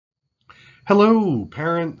Hello,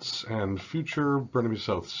 parents and future Burnaby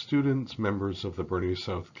South students, members of the Burnaby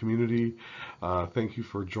South community. Thank you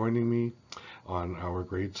for joining me on our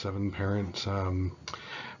grade 7 parent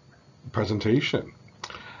presentation.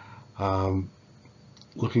 Um,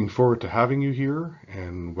 Looking forward to having you here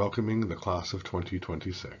and welcoming the class of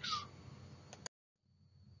 2026.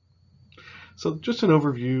 So just an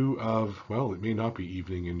overview of, well, it may not be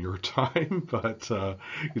evening in your time, but because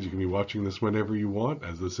you can be watching this whenever you want,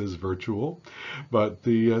 as this is virtual. But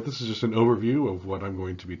this is just an overview of what I'm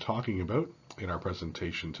going to be talking about in our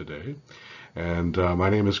presentation today. And my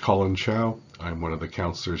name is Chow. I'm one of the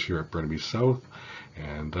counselors here at Burnaby South.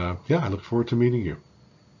 And yeah, I look forward to meeting you.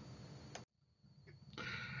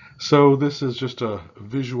 So this is just a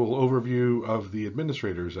visual overview of the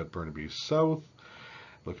administrators at Burnaby South,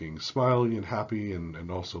 looking smiley and happy,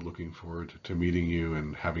 and also looking forward to meeting you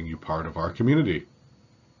and having you part of our community.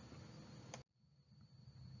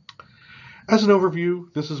 As an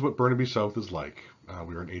overview, this is what Burnaby South is like.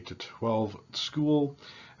 We are an 8 to 12 school.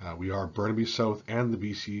 We are Burnaby South and the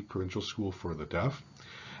BC Provincial School for the Deaf.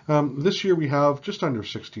 This year we have just under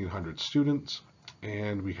 1,600 students,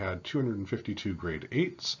 and we had 252 grade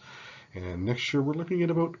 8s. And next year we're looking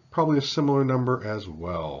at about probably a similar number as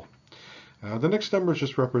well. The next numbers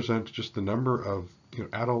just represent just the number of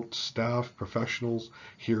adult staff professionals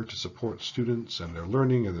here to support students and their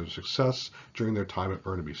learning and their success during their time at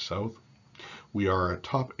Burnaby South. We are a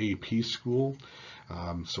top AP school,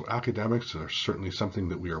 so academics are certainly something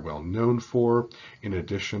that we are well known for, in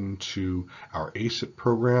addition to our ACIT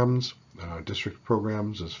programs, district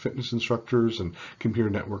programs as fitness instructors and computer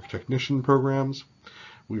network technician programs.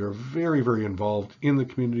 We are very, very involved in the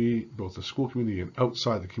community, both the school community and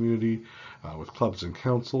outside the community, with clubs and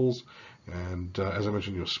councils. And as I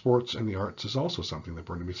mentioned, sports and the arts is also something that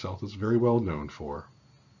Burnaby South is very well known for.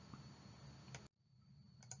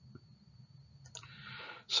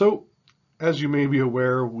 So, as you may be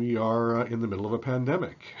aware, we are in the middle of a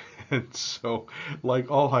pandemic. And so, like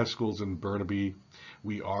all high schools in Burnaby,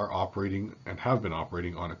 we are operating and have been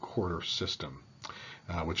operating on a quarter system.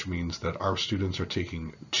 Which means that our students are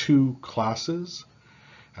taking 2 classes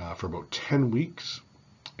for about 10 weeks,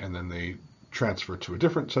 and then they transfer to a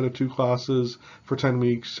different set of 2 classes for 10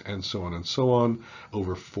 weeks, and so on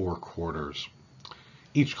over 4 quarters.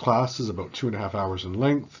 Each class is about 2.5 hours in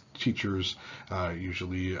length. Teachers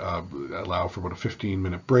usually allow for about a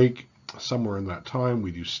 15-minute break. Somewhere in that time,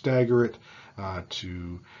 we do stagger it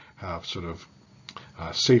to have sort of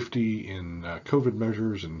safety in COVID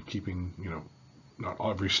measures and keeping, not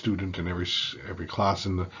every student and every class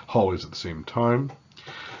in the hallways at the same time.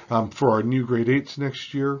 For our new grade 8s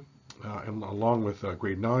next year, and along with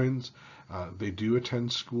grade 9s, they do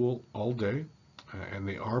attend school all day, and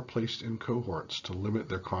they are placed in cohorts to limit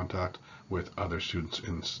their contact with other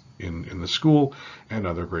students in the school and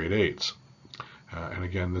other grade 8s. And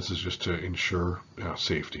again, this is just to ensure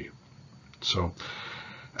safety. So,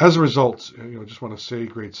 as a result, I just want to say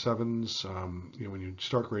grade 7s, when you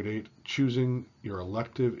start grade 8, choosing your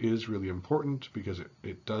elective is really important because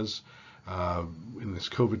it does, in this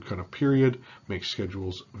COVID kind of period, make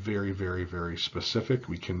schedules very, very, very specific.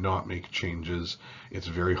 We cannot make changes. It's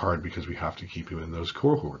very hard because we have to keep you in those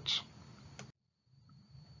cohorts.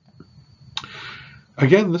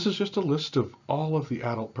 Again, this is just a list of all of the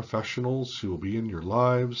adult professionals who will be in your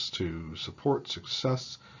lives to support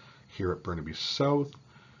success here at Burnaby South.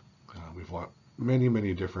 We've got many,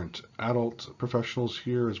 many different adult professionals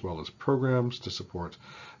here, as well as programs to support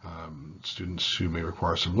students who may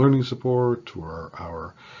require some learning support, or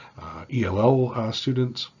our ELL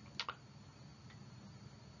students.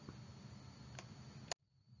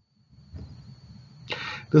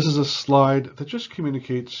 This is a slide that just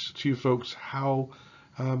communicates to you folks how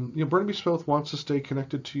Burnaby South wants to stay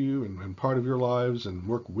connected to you and part of your lives and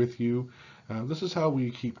work with you. This is how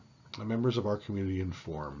we keep members of our community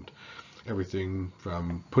informed. Everything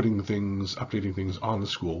from updating things on the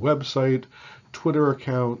school website, Twitter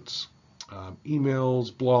accounts,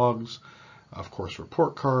 emails, blogs, of course,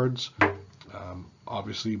 report cards.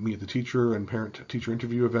 Obviously, Meet the Teacher and parent-teacher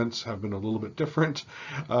interview events have been a little bit different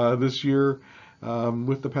this year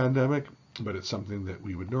with the pandemic, but it's something that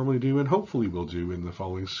we would normally do and hopefully will do in the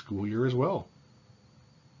following school year as well.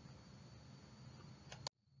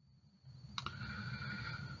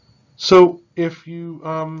 So if you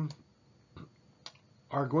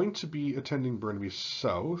are going to be attending Burnaby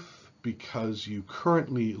South because you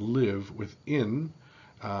currently live within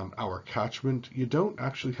our catchment, you don't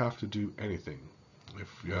actually have to do anything.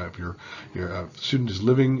 If your student is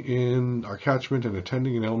living in our catchment and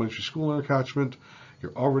attending an elementary school in our catchment,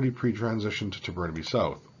 you're already pre-transitioned to Burnaby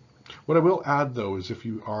South. What I will add, though, is if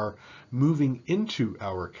you are moving into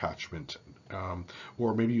our catchment,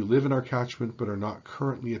 or maybe you live in our catchment but are not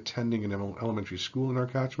currently attending an elementary school in our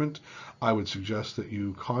catchment, I would suggest that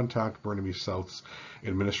you contact Burnaby South's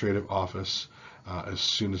administrative office as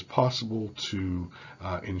soon as possible to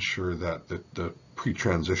ensure that the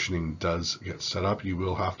pre-transitioning does get set up. You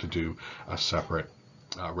will have to do a separate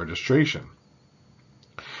registration.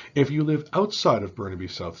 If you live outside of Burnaby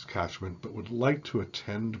South's catchment but would like to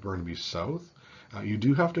attend Burnaby South, you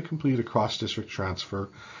do have to complete a cross-district transfer,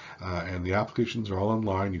 and the applications are all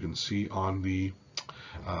online. You can see on the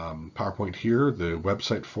PowerPoint here the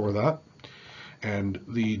website for that. And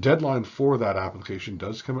the deadline for that application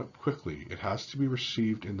does come up quickly. It has to be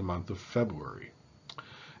received in the month of February.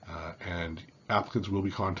 And applicants will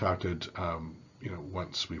be contacted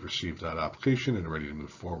once we've received that application and are ready to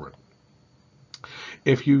move forward.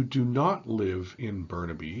 If you do not live in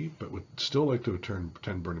Burnaby, but would still like to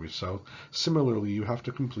attend Burnaby South, similarly, you have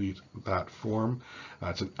to complete that form.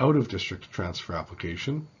 It's an out-of-district transfer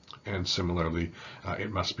application, and similarly, it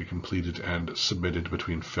must be completed and submitted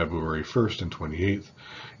between February 1st and 28th,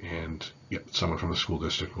 and someone from the school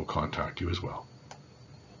district will contact you as well.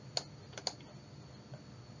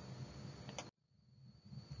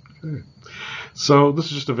 Okay. So this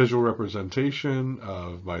is just a visual representation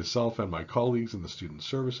of myself and my colleagues in the Student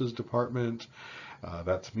Services Department.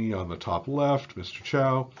 That's me on the top left, Mr.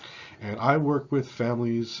 Chow, and I work with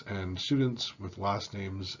families and students with last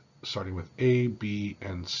names starting with A, B,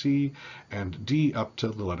 and C, and D up to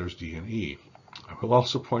the letters D and E. I will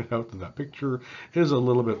also point out that that picture is a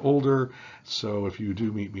little bit older, so if you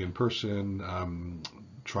do meet me in person,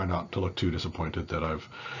 try not to look too disappointed that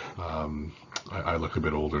I look a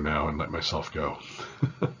bit older now and let myself go.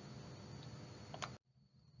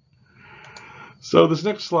 So this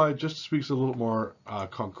next slide just speaks a little more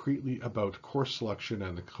concretely about course selection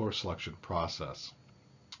and the course selection process.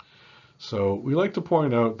 So we like to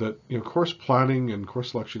point out that course planning and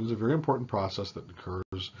course selection is a very important process that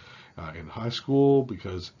occurs in high school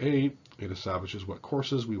because A, it establishes what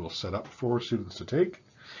courses we will set up for students to take.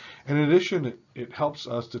 And in addition, it helps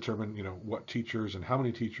us determine, what teachers and how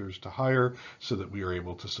many teachers to hire so that we are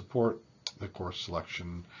able to support the course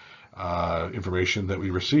selection information that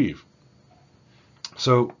we receive.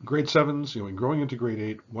 So grade 7s, in growing into grade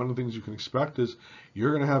 8, one of the things you can expect is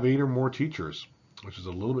you're going to have 8 or more teachers, which is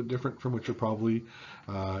a little bit different from what you're probably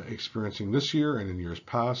experiencing this year and in years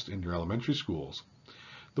past in your elementary schools.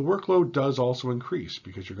 The workload does also increase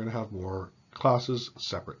because you're going to have more classes,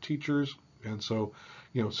 separate teachers, and so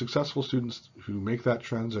successful students who make that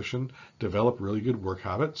transition develop really good work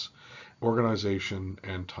habits, organization,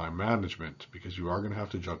 and time management because you are going to have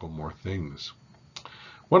to juggle more things.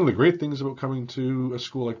 One of the great things about coming to a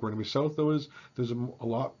school like Burnaby South, though, is there's a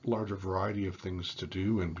lot larger variety of things to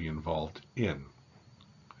do and be involved in.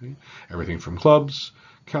 Okay? Everything from clubs,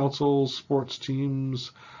 councils, sports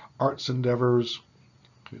teams, arts endeavors,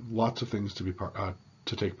 lots of things to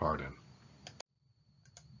take part in.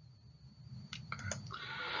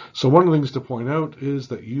 So one of the things to point out is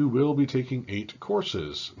that you will be taking 8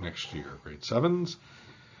 courses next year, grade 7s.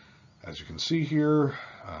 As you can see here,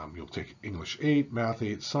 you'll take English 8, Math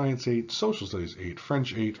 8, Science 8, Social Studies 8,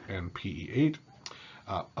 French 8, and PE 8.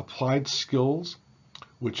 Applied Skills,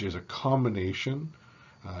 which is a combination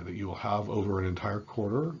that you will have over an entire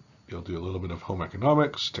quarter. You'll do a little bit of home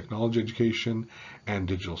economics, technology education, and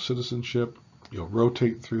digital citizenship. You'll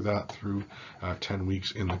rotate through that through 10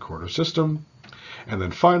 weeks in the quarter system. And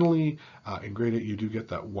then finally, in grade 8, you do get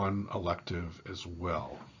that one elective as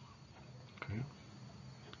well. Okay.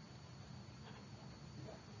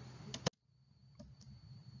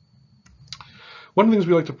 One of the things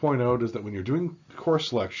we like to point out is that when you're doing course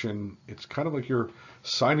selection, it's kind of like you're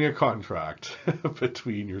signing a contract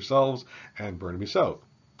between yourselves and Burnaby South.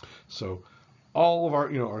 So all of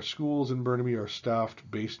our schools in Burnaby are staffed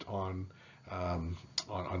based on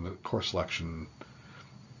the course selection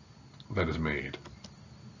that is made.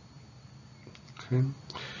 Okay.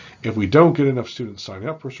 If we don't get enough students signing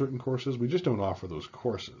up for certain courses, we just don't offer those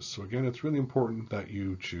courses. So again, it's really important that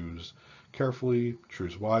you choose carefully,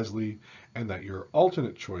 choose wisely, and that your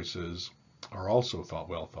alternate choices are also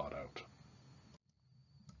well thought out.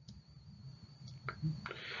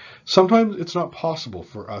 Sometimes it's not possible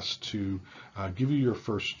for us to give you your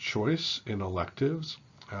first choice in electives.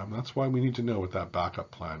 That's why we need to know what that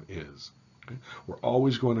backup plan is. Okay? We're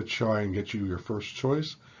always going to try and get you your first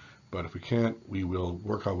choice, but if we can't, we will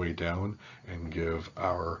work our way down and give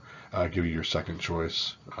you your second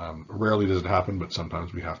choice. Rarely does it happen, but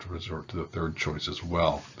sometimes we have to resort to the third choice as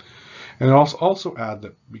well. And I'll also add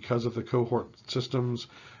that because of the cohort systems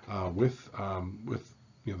with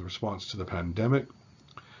the response to the pandemic.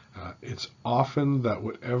 It's often that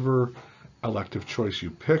whatever elective choice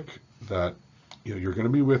you pick, that you're going to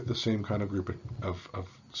be with the same kind of group of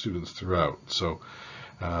students throughout. So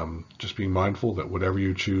just being mindful that whatever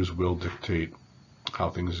you choose will dictate how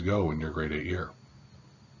things go in your grade 8 year.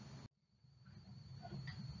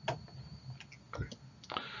 Okay.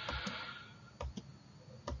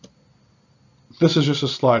 This is just a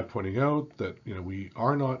slide pointing out that we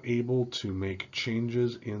are not able to make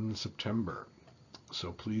changes in September.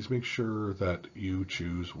 So please make sure that you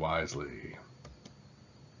choose wisely.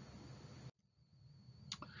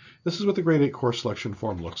 This is what the grade 8 course selection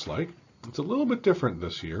form looks like. It's a little bit different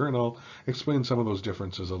this year, and I'll explain some of those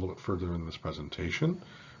differences a little bit further in this presentation.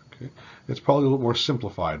 Okay. It's probably a little more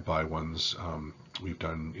simplified by ones we've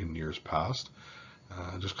done in years past,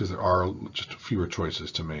 just because there are just fewer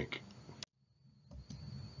choices to make.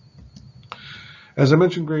 As I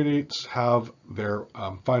mentioned, grade 8s have their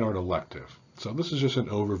fine art elective. So this is just an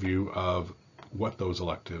overview of what those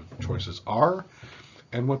elective choices are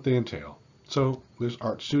and what they entail. So there's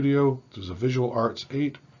Art Studio, there's a Visual Arts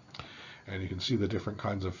 8, and you can see the different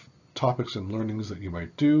kinds of topics and learnings that you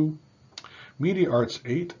might do. Media Arts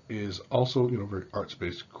 8 is also a very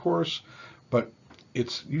arts-based course, but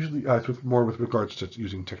it's usually more with regards to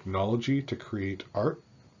using technology to create art,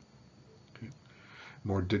 okay.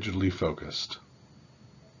 More digitally focused.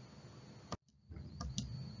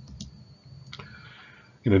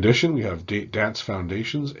 In addition, we have Dance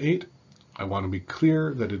Foundations 8. I want to be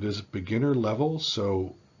clear that it is beginner level,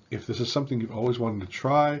 so if this is something you've always wanted to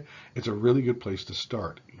try, it's a really good place to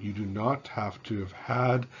start. You do not have to have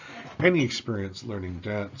had any experience learning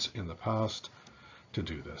dance in the past to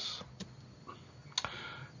do this.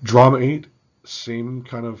 Drama 8, same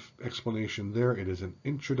kind of explanation there. It is an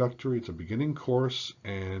introductory, it's a beginning course,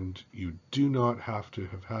 and you do not have to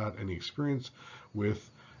have had any experience with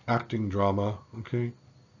acting drama, okay?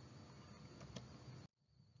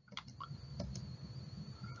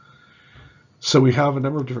 So we have a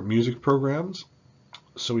number of different music programs.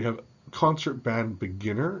 So we have Concert Band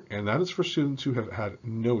Beginner, and that is for students who have had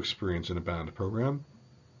no experience in a band program.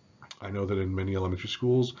 I know that in many elementary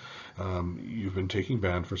schools, you've been taking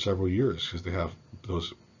band for several years because they have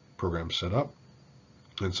those programs set up.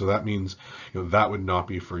 And so that means that would not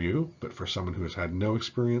be for you, but for someone who has had no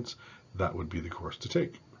experience, that would be the course to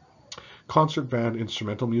take. Concert Band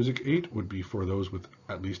Instrumental Music 8 would be for those with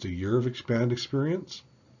at least a year of band experience.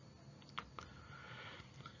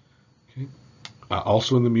 Okay.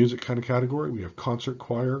 Also in the music kind of category, we have Concert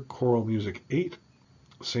Choir Choral Music 8.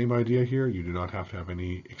 Same idea here. You do not have to have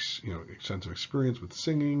any extensive experience with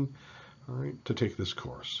singing, all right, to take this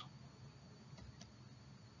course.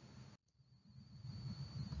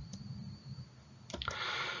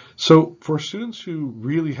 So for students who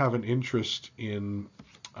really have an interest in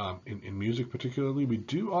music particularly, we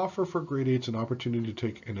do offer for grade 8s an opportunity to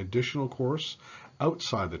take an additional course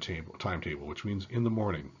outside the timetable, which means in the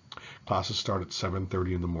morning. Classes start at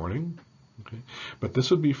 7:30 in the morning, okay? But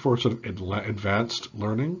this would be for sort of advanced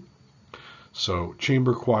learning. So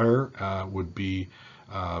chamber choir would be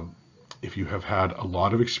if you have had a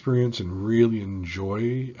lot of experience and really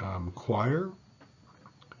enjoy choir.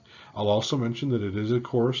 I'll also mention that it is a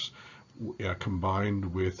course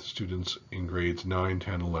combined with students in grades 9,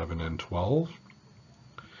 10, 11, and 12.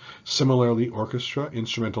 Similarly, orchestra,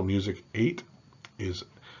 instrumental music 8 is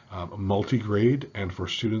multi-grade and for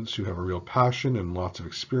students who have a real passion and lots of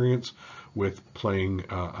experience with playing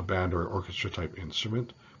a band or orchestra type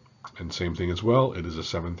instrument. And same thing as well, it is a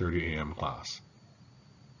 7:30 a.m. class.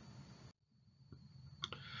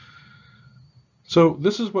 So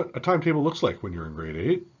this is what a timetable looks like when you're in grade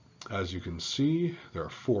 8. As you can see, there are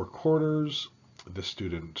 4 quarters. This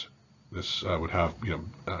would have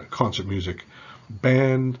concert music,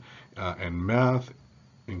 band, and math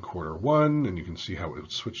in quarter 1, and you can see how it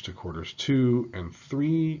would switch to quarters 2 and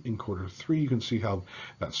 3. In quarter 3, you can see how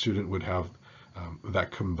that student would have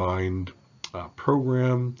that combined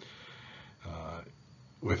program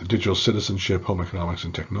with digital citizenship, home economics,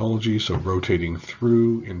 and technology, so rotating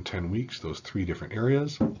through in 10 weeks, those 3 different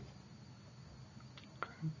areas.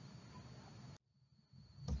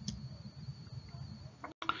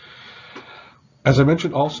 As I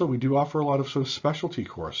mentioned also, we do offer a lot of sort of specialty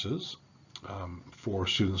courses for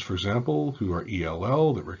students, for example, who are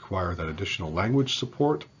ELL that require that additional language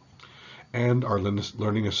support, and our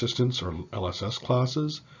learning assistance or LSS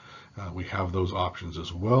classes. We have those options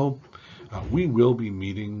as well. We will be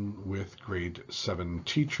meeting with grade 7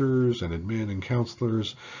 teachers and admin and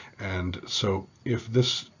counselors, and so if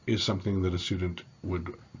this is something that a student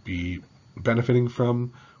would be benefiting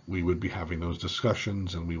from, we would be having those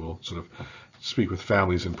discussions, and we will sort of speak with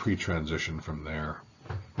families in pre-transition from there.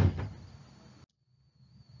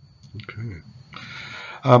 Okay.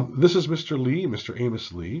 This is Mr. Lee, Mr.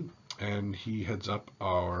 Amos Lee, and he heads up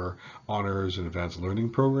our honors and advanced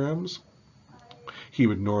learning programs. He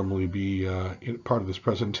would normally be part of this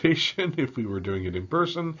presentation if we were doing it in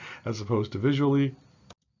person as opposed to visually.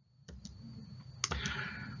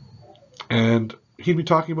 And he'd be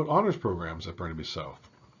talking about honors programs at Burnaby South.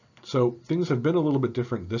 So things have been a little bit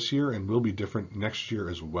different this year and will be different next year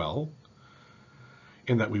as well,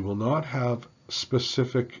 in that we will not have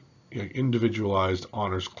specific individualized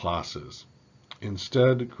honors classes.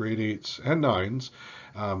 Instead, grade 8s and 9s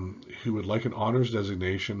who would like an honors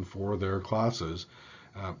designation for their classes,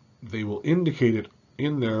 they will indicate it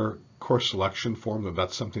in their course selection form that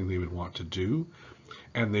that's something they would want to do,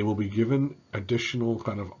 and they will be given additional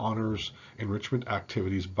kind of honors enrichment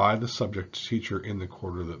activities by the subject teacher in the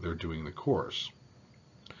quarter that they're doing the course.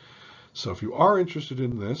 So if you are interested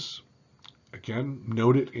in this, again,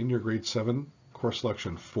 note it in your grade 7 course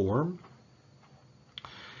selection form,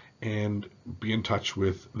 and be in touch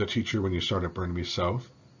with the teacher when you start at Burnaby South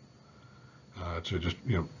to just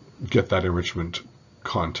get that enrichment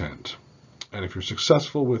content. And if you're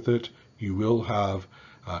successful with it, you will have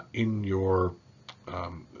in your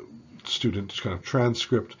student kind of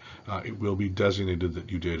transcript, it will be designated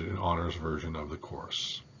that you did an honors version of the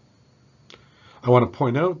course. I want to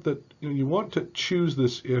point out that you want to choose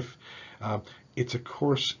this if it's a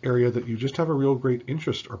course area that you just have a real great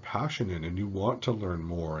interest or passion in, and you want to learn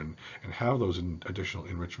more and have those additional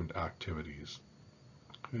enrichment activities.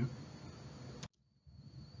 Okay.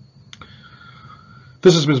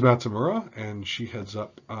 This is Ms. Matsumura, and she heads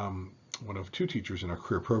up one of 2 teachers in our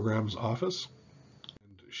career programs office.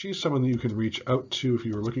 And she's someone that you can reach out to if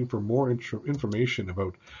you are looking for more information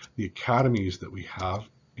about the academies that we have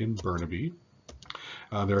in Burnaby.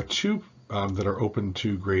 There are 2 that are open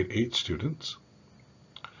to grade 8 students.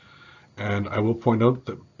 And I will point out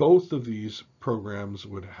that both of these programs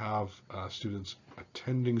would have students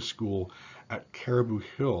attending school at Caribou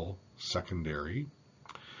Hill Secondary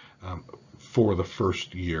for the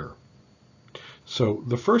first year. So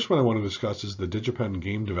the first one I want to discuss is the DigiPen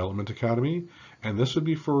Game Development Academy, and this would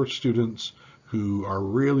be for students who are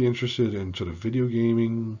really interested in sort of video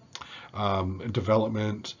gaming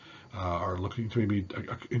development, are looking to maybe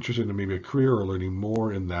interested in maybe a career or learning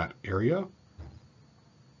more in that area.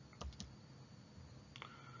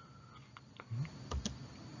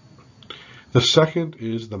 The second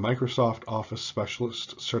is the Microsoft Office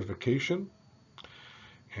Specialist Certification.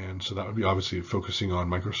 And so that would be obviously focusing on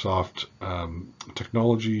Microsoft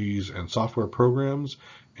technologies and software programs.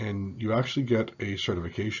 And you actually get a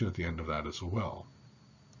certification at the end of that as well.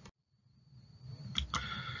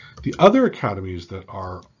 The other academies that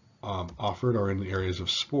are offered are in the areas of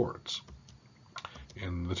sports.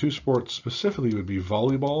 And the 2 sports specifically would be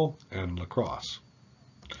volleyball and lacrosse.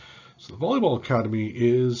 So the Volleyball Academy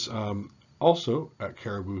is also at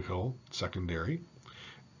Caribou Hill Secondary.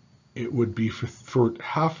 It would be for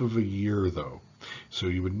half of a year though. So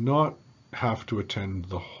you would not have to attend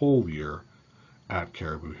the whole year at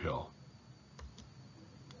Caribou Hill.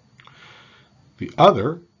 The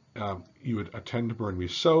other, you would attend Burnaby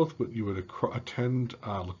South, but you would attend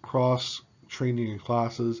lacrosse training and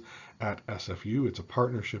classes at SFU. It's a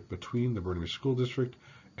partnership between the Burnaby School District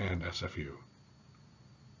and SFU.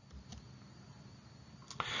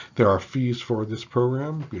 There are fees for this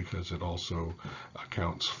program because it also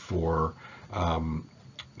accounts for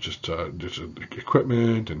just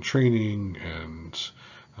equipment and training and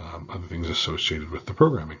other things associated with the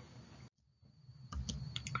programming.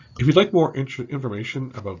 If you'd like more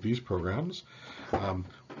information about these programs,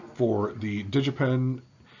 for the DigiPen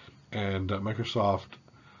and Microsoft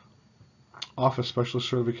Office Specialist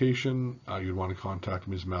Certification, you'd want to contact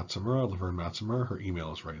Ms. Matsumura, Laverne Matsumura. Her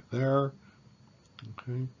email is right there.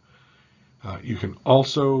 Okay. You can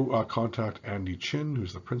also contact Andy Chin,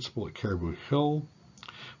 who's the principal at Caribou Hill,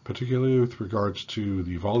 particularly with regards to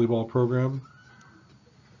the volleyball program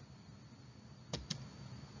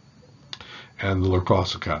and the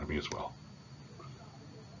Lacrosse Academy as well.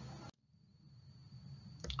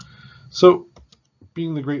 So,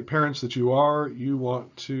 being the great parents that you are, you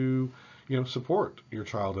want to, support your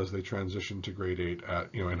child as they transition to grade 8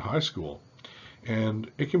 at, in high school. And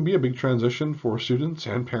it can be a big transition for students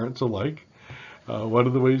and parents alike. One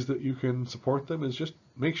of the ways that you can support them is just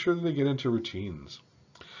make sure that they get into routines.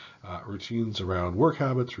 Routines around work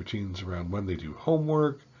habits, routines around when they do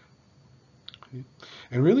homework, okay?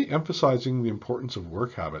 And really emphasizing the importance of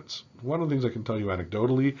work habits. One of the things I can tell you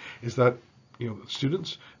anecdotally is that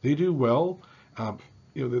students, they do well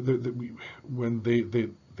when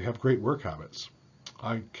they have great work habits.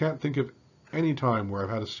 I can't think of any time where I've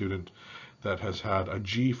had a student that has had a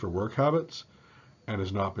G for work habits and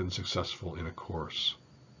has not been successful in a course.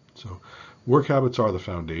 So work habits are the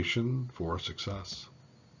foundation for success.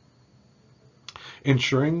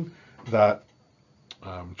 Ensuring that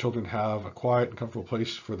children have a quiet and comfortable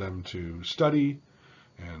place for them to study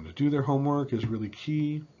and to do their homework is really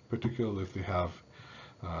key, particularly if they have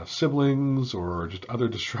siblings or just other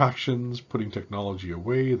distractions, putting technology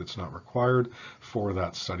away that's not required for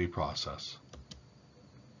that study process.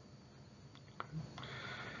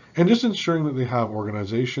 And just ensuring that they have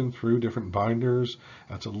organization through different binders.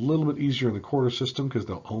 That's a little bit easier in the quarter system because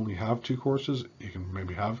they'll only have 2 courses. You can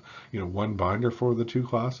maybe have, one binder for the 2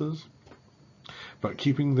 classes. But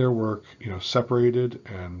keeping their work, separated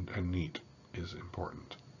and neat is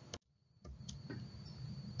important.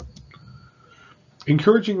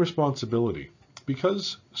 Encouraging responsibility.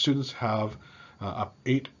 Because students have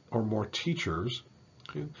 8 or more teachers,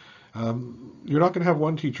 okay, you're not going to have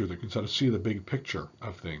one teacher that can sort of see the big picture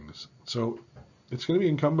of things. So it's going to be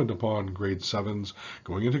incumbent upon grade 7s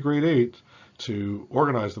going into grade 8 to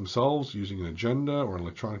organize themselves using an agenda or an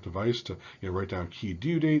electronic device to write down key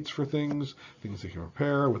due dates for things they can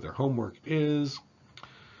prepare, what their homework is,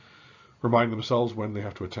 remind themselves when they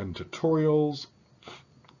have to attend tutorials,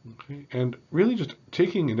 okay, and really just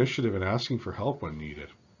taking initiative and asking for help when needed.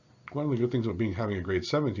 One of the good things about having a grade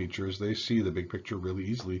 7 teacher is they see the big picture really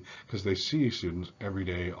easily because they see students every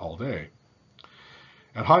day, all day.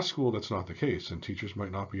 At high school, that's not the case, and teachers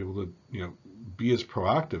might not be able to, be as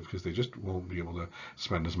proactive because they just won't be able to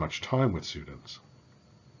spend as much time with students.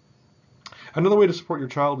 Another way to support your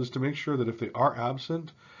child is to make sure that if they are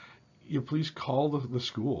absent, you please call the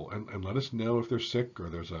school and let us know if they're sick or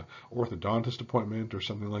there's a orthodontist appointment or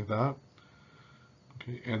something like that.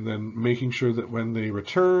 Okay, and then making sure that when they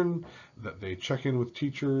return, that they check in with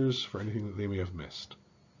teachers for anything that they may have missed.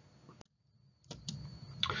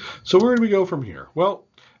 So where do we go from here? Well,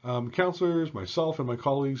 counselors, myself, and my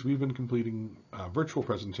colleagues, we've been completing virtual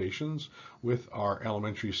presentations with our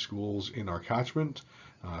elementary schools in our catchment.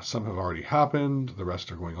 Some have already happened. The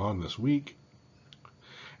rest are going on this week.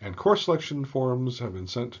 And course selection forms have been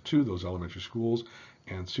sent to those elementary schools,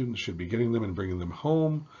 and students should be getting them and bringing them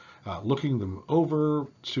home, looking them over,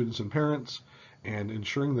 students and parents, and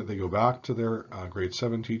ensuring that they go back to their grade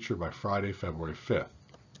 7 teacher by Friday, February 5th.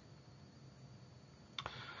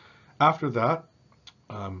 After that,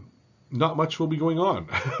 not much will be going on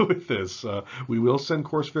with this. We will send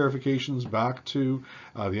course verifications back to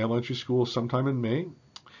the elementary school sometime in May.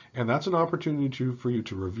 And that's an opportunity for you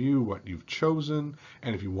to review what you've chosen.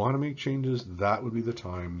 And if you want to make changes, that would be the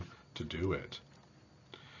time to do it.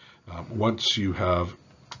 Once you have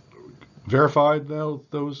verified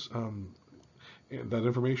that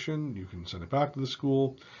information, you can send it back to the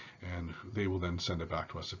school, and they will then send it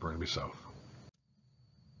back to us at Burnaby South.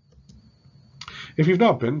 If you've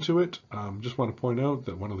not been to it, just want to point out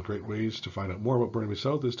that one of the great ways to find out more about Burnaby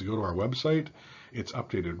South is to go to our website. It's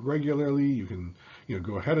updated regularly. You can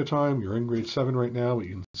go ahead of time. You're in grade 7 right now, but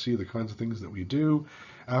you can see the kinds of things that we do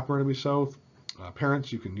at Burnaby South.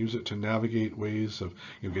 Parents, you can use it to navigate ways of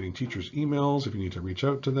getting teachers' emails if you need to reach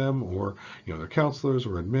out to them, or their counselors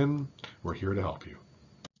or admin. We're here to help you.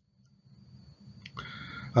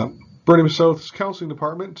 Burnaby South's counseling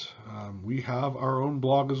department, we have our own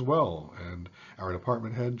blog as well, and our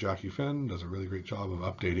department head, Jackie Finn, does a really great job of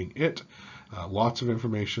updating it. Lots of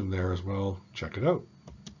information there as well. Check it out.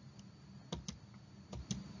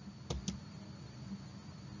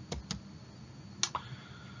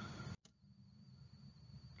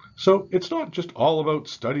 So it's not just all about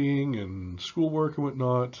studying and schoolwork and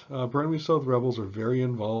whatnot. Burnaby South Rebels are very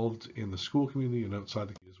involved in the school community and outside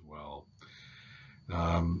the community as well.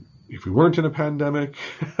 If we weren't in a pandemic,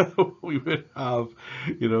 we would have,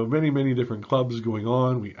 many different clubs going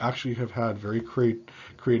on. We actually have had very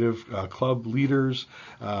creative club leaders,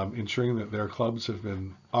 ensuring that their clubs have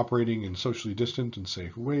been operating in socially distant and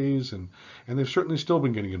safe ways, and they've certainly still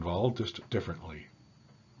been getting involved, just differently.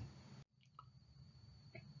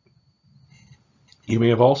 You may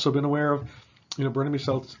have also been aware of, Burnaby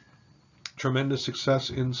South's tremendous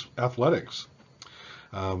success in athletics.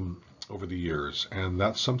 Over the years, and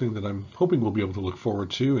that's something that I'm hoping we'll be able to look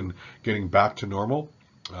forward to and getting back to normal,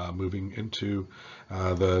 moving into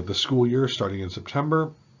the school year starting in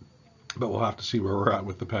September, but we'll have to see where we're at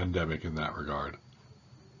with the pandemic in that regard.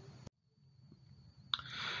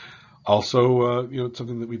 Also,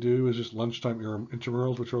 something that we do is just lunchtime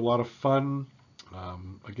intramurals, which are a lot of fun.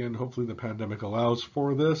 Again, hopefully the pandemic allows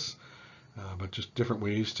for this, but just different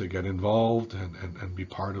ways to get involved and be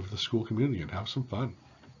part of the school community and have some fun.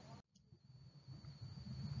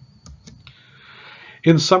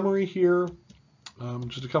 In summary here,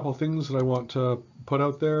 just a couple of things that I want to put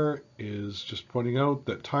out there is just pointing out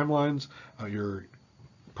that timelines, you're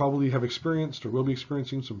probably have experienced or will be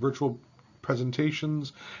experiencing some virtual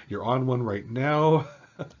presentations. You're on one right now.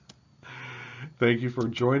 Thank you for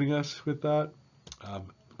joining us with that.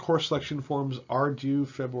 Course selection forms are due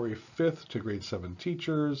February 5th to grade 7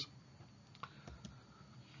 teachers.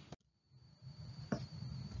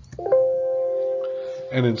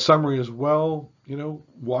 And in summary as well,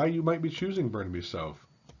 why you might be choosing Burnaby South.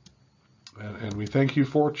 And we thank you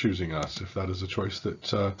for choosing us, if that is a choice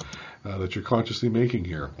that you're consciously making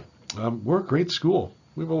here. We're a great school.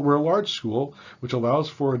 We're a large school, which allows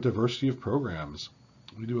for a diversity of programs.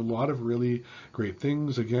 We do a lot of really great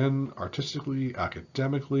things, again, artistically,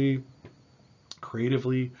 academically,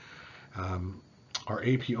 creatively. Our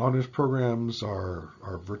AP honors programs are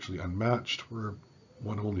virtually unmatched. We're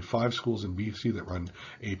one of only 5 schools in BC that run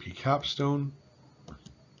AP Capstone.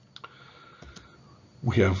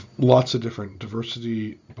 We have lots of different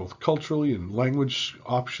diversity, both culturally and language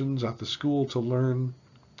options at the school to learn.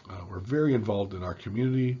 We're very involved in our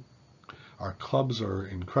community. Our clubs are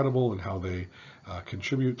incredible in how they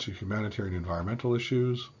contribute to humanitarian and environmental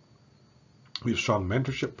issues. We have strong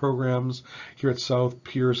mentorship programs here at South,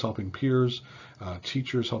 peers helping peers,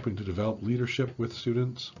 teachers helping to develop leadership with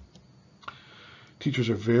students. Teachers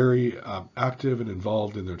are very active and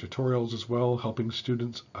involved in their tutorials as well, helping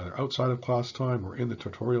students either outside of class time or in the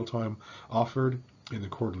tutorial time offered in the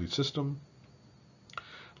quarterly system.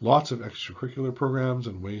 Lots of extracurricular programs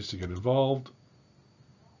and ways to get involved.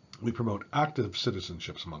 We promote active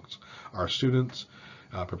citizenships amongst our students,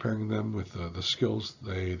 preparing them with the skills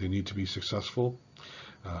they need to be successful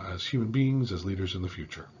as human beings, as leaders in the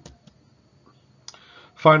future.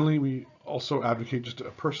 Finally, we also advocate just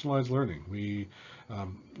a personalized learning. We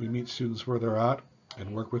meet students where they're at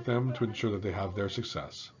and work with them to ensure that they have their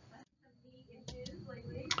success.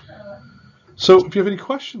 So if you have any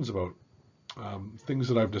questions about things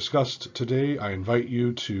that I've discussed today, I invite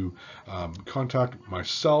you to contact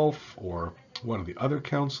myself or one of the other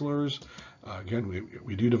counselors. Again,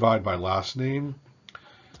 we do divide by last name.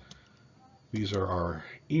 These are our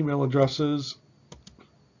email addresses.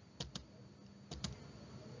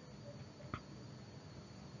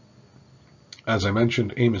 As I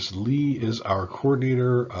mentioned, Amos Lee is our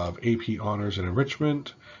coordinator of AP Honors and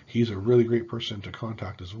Enrichment. He's a really great person to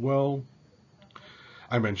contact as well.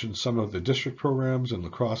 I mentioned some of the district programs and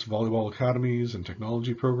lacrosse volleyball academies and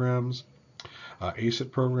technology programs,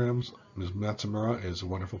 ACIT programs. Ms. Matsumura is a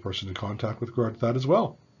wonderful person to contact with regard to that as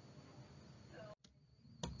well.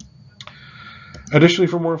 Additionally,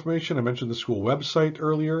 for more information, I mentioned the school website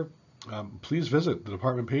earlier. Please visit the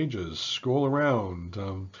department pages, scroll around,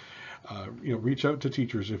 reach out to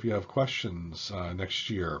teachers if you have questions next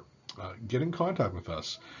year. Get in contact with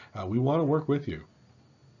us. We want to work with you.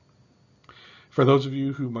 For those of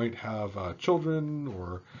you who might have children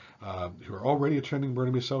or who are already attending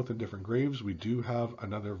Burnaby South in different grades, we do have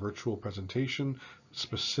another virtual presentation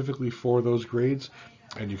specifically for those grades,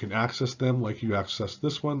 and you can access them like you access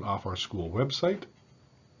this one off our school website.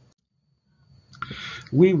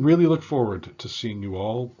 We really look forward to seeing you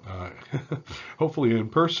all, hopefully in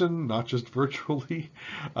person, not just virtually.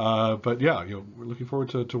 But yeah, we're looking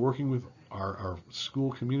forward to working with our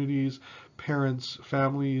school communities, parents,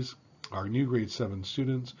 families, our new grade 7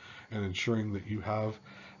 students, and ensuring that you have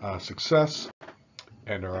success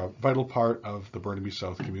and are a vital part of the Burnaby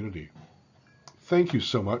South community. Thank you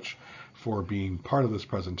so much for being part of this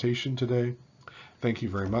presentation today. Thank you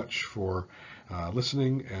very much for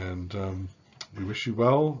listening, and we wish you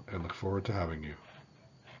well and look forward to having you.